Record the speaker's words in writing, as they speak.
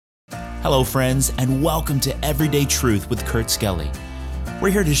Hello, friends, and welcome to Everyday Truth with Kurt Skelly. We're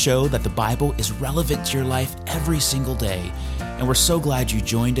here to show that the Bible is relevant to your life every single day, and we're so glad you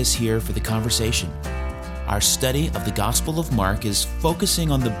joined us here for the conversation. Our study of the Gospel of Mark is focusing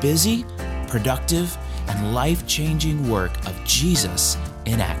on the busy, productive, and life-changing work of Jesus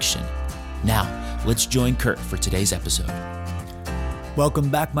in action. Now, let's join Kurt for today's episode. Welcome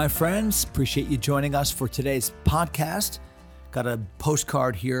back, my friends. Appreciate you joining us for today's podcast. Got a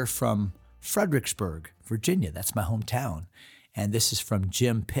postcard here from Fredericksburg, Virginia. That's my hometown. And this is from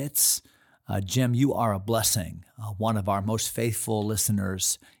Jim Pitts. Jim, you are a blessing. One of our most faithful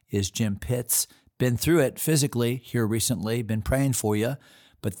listeners is Jim Pitts. Been through it physically here recently. Been praying for you,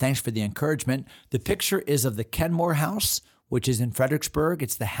 but thanks for the encouragement. The picture is of the Kenmore House, which is in Fredericksburg.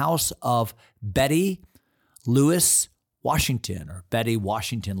 It's the house of Betty Lewis Washington, or Betty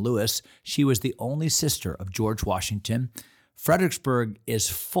Washington Lewis. She was the only sister of George Washington. Fredericksburg is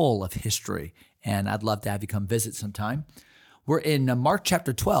full of history, and I'd love to have you come visit sometime. We're in Mark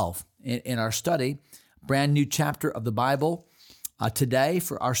chapter 12 in our study, brand new chapter of the Bible today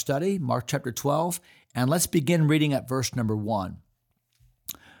for our study, Mark chapter 12. And let's begin reading at verse number 1.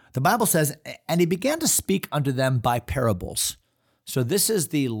 The Bible says, "And he began to speak unto them by parables." So this is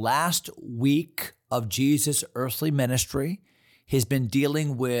the last week of Jesus' earthly ministry. He's been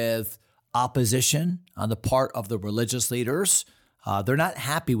dealing with opposition on the part of the religious leaders. They're not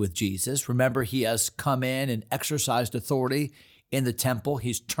happy with Jesus. Remember, he has come in and exercised authority in the temple.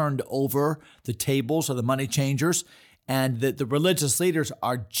 He's turned over the tables of the money changers, and the religious leaders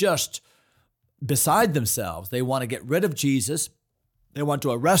are just beside themselves. They want to get rid of Jesus. They want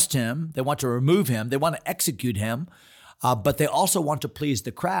to arrest him. They want to remove him. They want to execute him, but they also want to please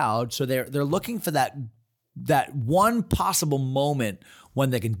the crowd. So they're looking for that one possible moment when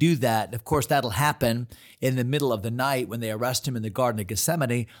they can do that. Of course, that'll happen in the middle of the night when they arrest him in the Garden of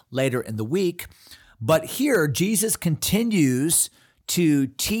Gethsemane later in the week. But here, Jesus continues to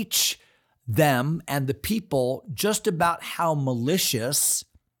teach them and the people just about how malicious,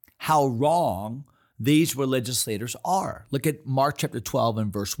 how wrong these religious leaders are. Look at Mark chapter 12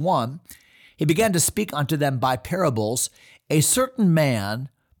 and verse 1. He began to speak unto them by parables. A certain man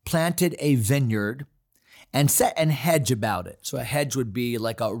planted a vineyard and set an hedge about it. So a hedge would be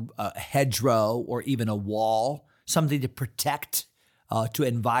like a hedgerow or even a wall, something to protect, to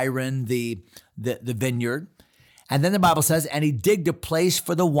environ the vineyard. And then the Bible says, and he digged a place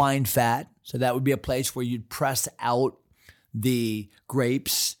for the wine fat. So that would be a place where you'd press out the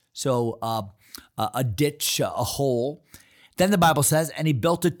grapes. So a ditch, a hole. Then the Bible says, and he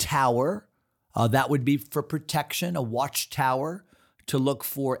built a tower. That would be for protection, a watchtower, to look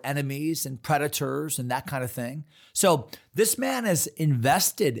for enemies and predators and that kind of thing. So this man is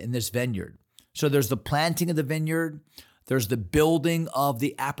invested in this vineyard. So there's the planting of the vineyard. There's the building of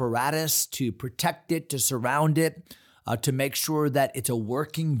the apparatus to protect it, to surround it, to make sure that it's a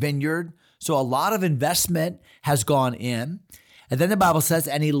working vineyard. So a lot of investment has gone in. And then the Bible says,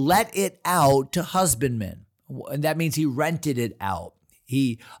 and he let it out to husbandmen. And that means he rented it out.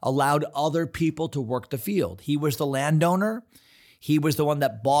 He allowed other people to work the field. He was the landowner. He was the one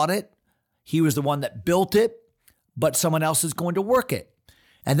that bought it. He was the one that built it, but someone else is going to work it.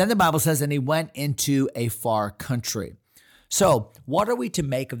 And then the Bible says, and he went into a far country. So what are we to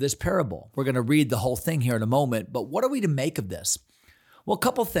make of this parable? We're going to read the whole thing here in a moment, but what are we to make of this? Well, a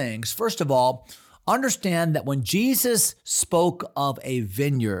couple things. First of all, understand that when Jesus spoke of a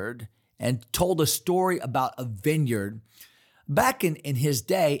vineyard and told a story about a vineyard, back in his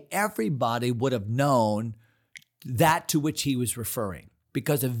day, everybody would have known that to which he was referring,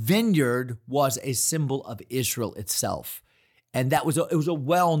 because a vineyard was a symbol of Israel itself. And it was a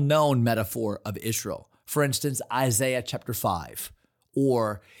well-known metaphor of Israel. For instance, Isaiah chapter 5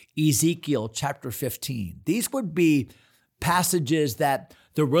 or Ezekiel chapter 15. These would be passages that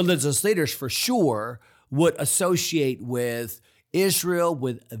the religious leaders for sure would associate with Israel,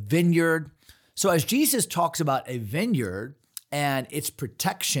 with a vineyard. So as Jesus talks about a vineyard and its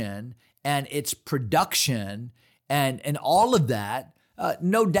protection and its production and all of that,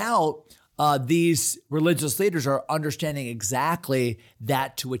 no doubt these religious leaders are understanding exactly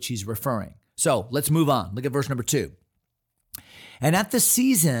that to which he's referring. So let's move on. Look at verse number 2. And at the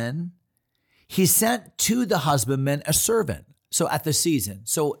season, he sent to the husbandman a servant. So at the season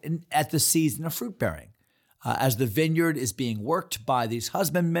of fruit bearing, as the vineyard is being worked by these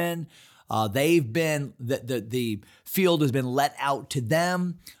husbandmen, the field has been let out to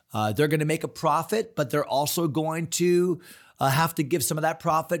them. They're going to make a profit, but they're also going to have to give some of that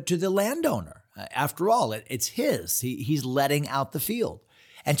profit to the landowner. After all, it's his. He's letting out the field.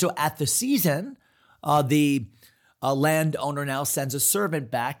 And so at the season, the a landowner now sends a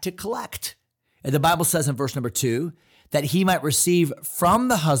servant back to collect. And the Bible says in verse number 2 that he might receive from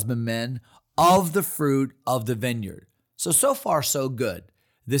the husbandman of the fruit of the vineyard. So far, so good.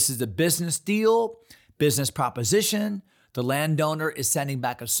 This is a business deal, business proposition. The landowner is sending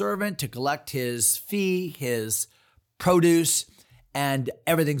back a servant to collect his fee, his produce, and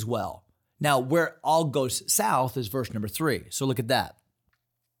everything's well. Now, where it all goes south is verse number 3. So look at that.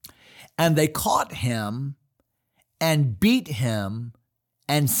 And they caught him and beat him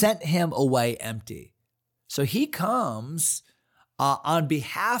and sent him away empty. So he comes on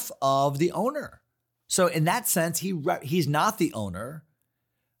behalf of the owner. So in that sense, he's not the owner.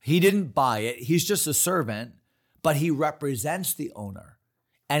 He didn't buy it. He's just a servant, but he represents the owner.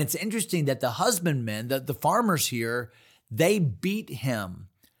 And it's interesting that the husbandmen, the farmers here, they beat him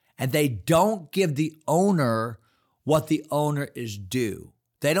and they don't give the owner what the owner is due.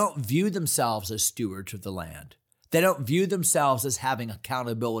 They don't view themselves as stewards of the land. They don't view themselves as having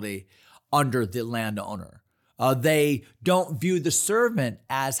accountability under the landowner. They don't view the servant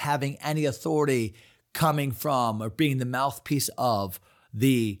as having any authority coming from or being the mouthpiece of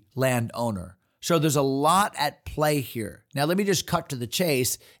the landowner. So there's a lot at play here. Now, let me just cut to the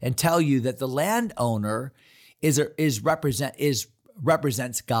chase and tell you that the landowner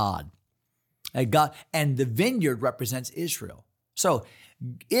represents God. God, and the vineyard represents Israel. So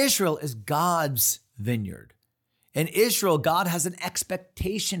Israel is God's vineyard. In Israel, God has an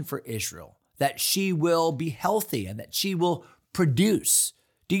expectation for Israel that she will be healthy and that she will produce.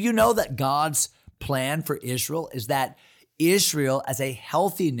 Do you know that God's plan for Israel is that Israel, as a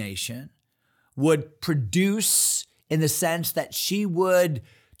healthy nation, would produce in the sense that she would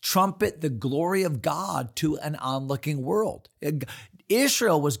trumpet the glory of God to an onlooking world?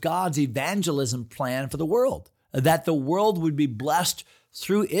 Israel was God's evangelism plan for the world, that the world would be blessed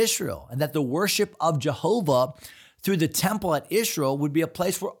through Israel, and that the worship of Jehovah through the temple at Israel would be a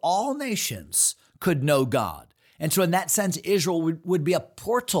place where all nations could know God. And so in that sense, Israel would be a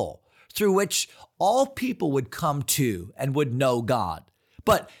portal through which all people would come to and would know God.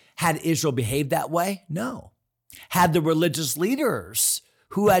 But had Israel behaved that way? No. Had the religious leaders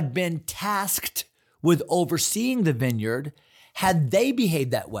who had been tasked with overseeing the vineyard, had they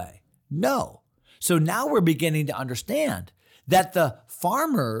behaved that way? No. So now we're beginning to understand that the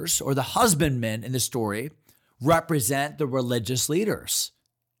farmers or the husbandmen in the story represent the religious leaders.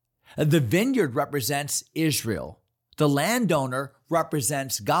 The vineyard represents Israel. The landowner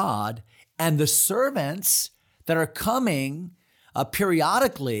represents God, and the servants that are coming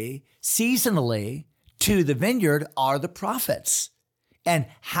periodically, seasonally to the vineyard are the prophets. And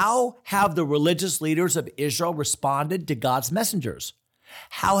how have the religious leaders of Israel responded to God's messengers?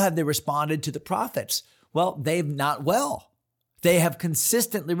 How have they responded to the prophets? Well, they've not well. They have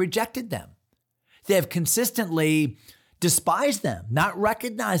consistently rejected them. They have consistently despised them, not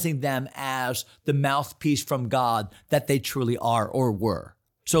recognizing them as the mouthpiece from God that they truly are or were.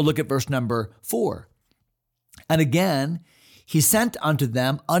 So look at verse number 4. And again, he sent unto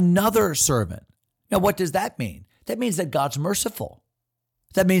them another servant. Now, what does that mean? That means that God's merciful.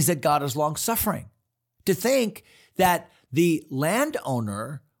 That means that God is long-suffering. To think that the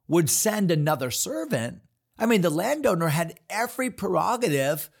landowner would send another servant, I mean, the landowner had every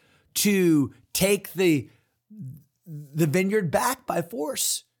prerogative to take the vineyard back by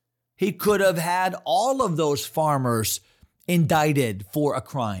force. He could have had all of those farmers indicted for a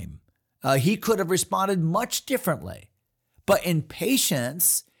crime. He could have responded much differently. But in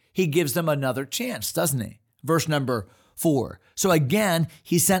patience, he gives them another chance, doesn't he? Verse number 4. So again,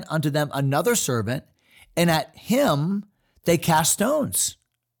 he sent unto them another servant, and at him they cast stones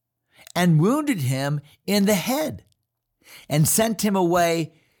and wounded him in the head and sent him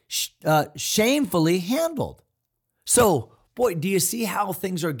away shamefully handled. So, boy, do you see how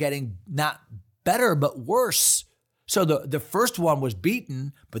things are getting not better, but worse? So the first one was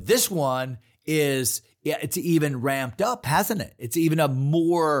beaten, but this one it's even ramped up, hasn't it? It's even a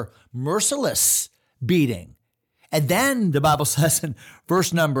more merciless beating. And then the Bible says in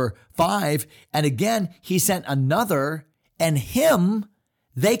verse number 5, and again, he sent another, and him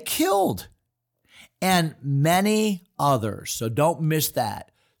they killed, and many others. So don't miss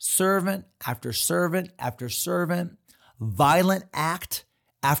that. Servant after servant after servant, violent act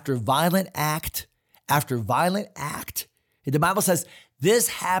after violent act after violent act. The Bible says this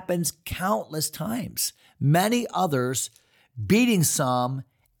happens countless times. Many others beating some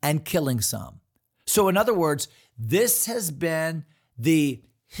and killing some. So in other words, this has been the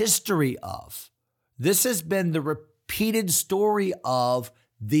history of, this has been the repeated story of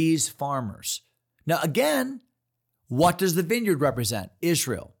these farmers. Now again, what does the vineyard represent?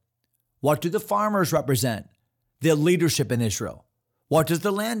 Israel. What do the farmers represent? the leadership in Israel. What does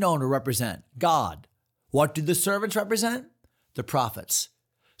the landowner represent? God. What do the servants represent? The prophets.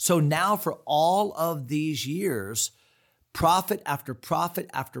 So now for all of these years, prophet after prophet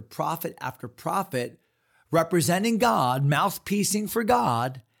after prophet after prophet, representing God, mouthpiecing for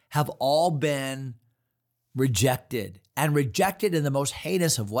God, have all been rejected, and rejected in the most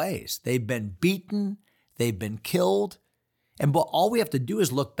heinous of ways. They've been beaten, they've been killed. And all we have to do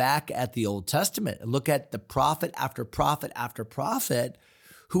is look back at the Old Testament and look at the prophet after prophet after prophet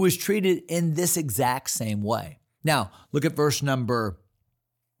who was treated in this exact same way. Now, look at verse number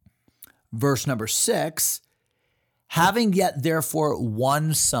 6. Having yet therefore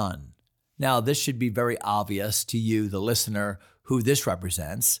one son. Now, this should be very obvious to you, the listener, who this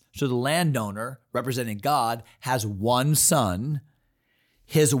represents. So the landowner, representing God, has one son,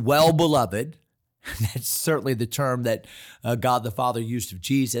 his well-beloved. That's certainly the term that God the Father used of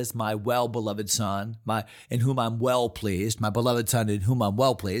Jesus, my well-beloved son, in whom I'm well pleased, my beloved son in whom I'm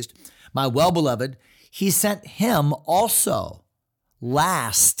well pleased. My well-beloved, he sent him also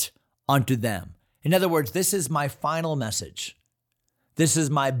last unto them. In other words, this is my final message. This is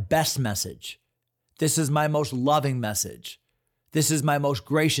my best message. This is my most loving message. This is my most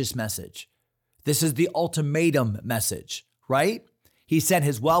gracious message. This is the ultimatum message, right? He sent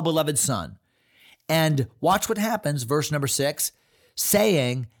his well-beloved son. And watch what happens, verse number 6,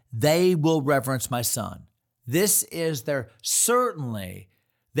 saying, they will reverence my son. This is certainly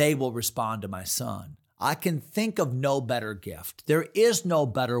they will respond to my son. I can think of no better gift. There is no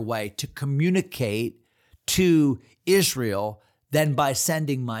better way to communicate to Israel than by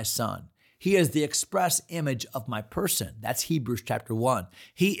sending my son. He is the express image of my person. That's Hebrews chapter 1.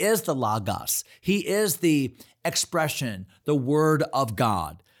 He is the Logos. He is the expression, the word of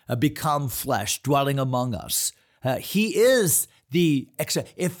God, become flesh, dwelling among us. He is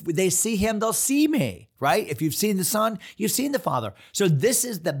if they see him, they'll see me, right? If you've seen the Son, you've seen the Father. So this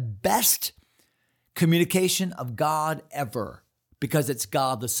is the best communication of God ever because it's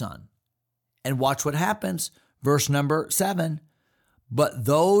God the Son. And watch what happens. Verse number 7, but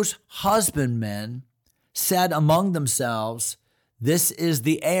those husbandmen said among themselves, this is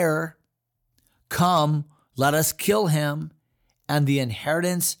the heir. Come, let us kill him, and the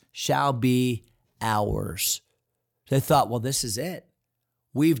inheritance shall be ours. They thought, well, this is it.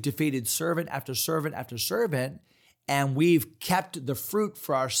 We've defeated servant after servant after servant, and we've kept the fruit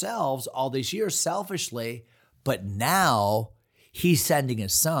for ourselves all these years selfishly, but now he's sending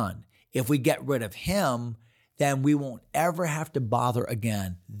his son. If we get rid of him, then we won't ever have to bother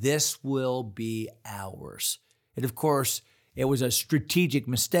again. This will be ours. And of course, it was a strategic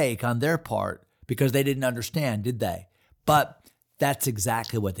mistake on their part because they didn't understand, did they? But that's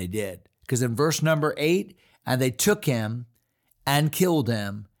exactly what they did. Because in verse number 8, and they took him and killed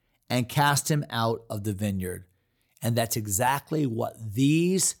him and cast him out of the vineyard. And that's exactly what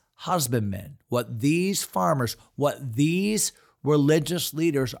these husbandmen, what these farmers, what these religious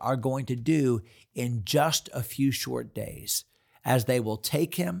leaders are going to do in just a few short days, as they will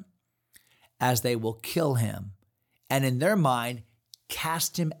take him, as they will kill him, and in their mind,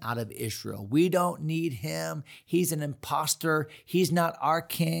 cast him out of Israel. We don't need him. He's an imposter. He's not our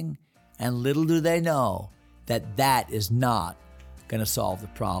king. And little do they know that that is not going to solve the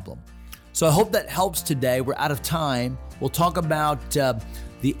problem. So I hope that helps today. We're out of time. We'll talk about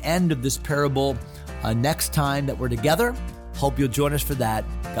the end of this parable next time that we're together. Hope you'll join us for that.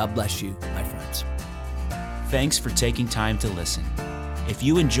 God bless you, my friends. Thanks for taking time to listen. If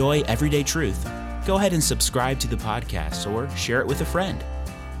you enjoy Everyday Truth, go ahead and subscribe to the podcast or share it with a friend.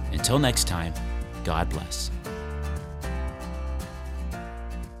 Until next time, God bless.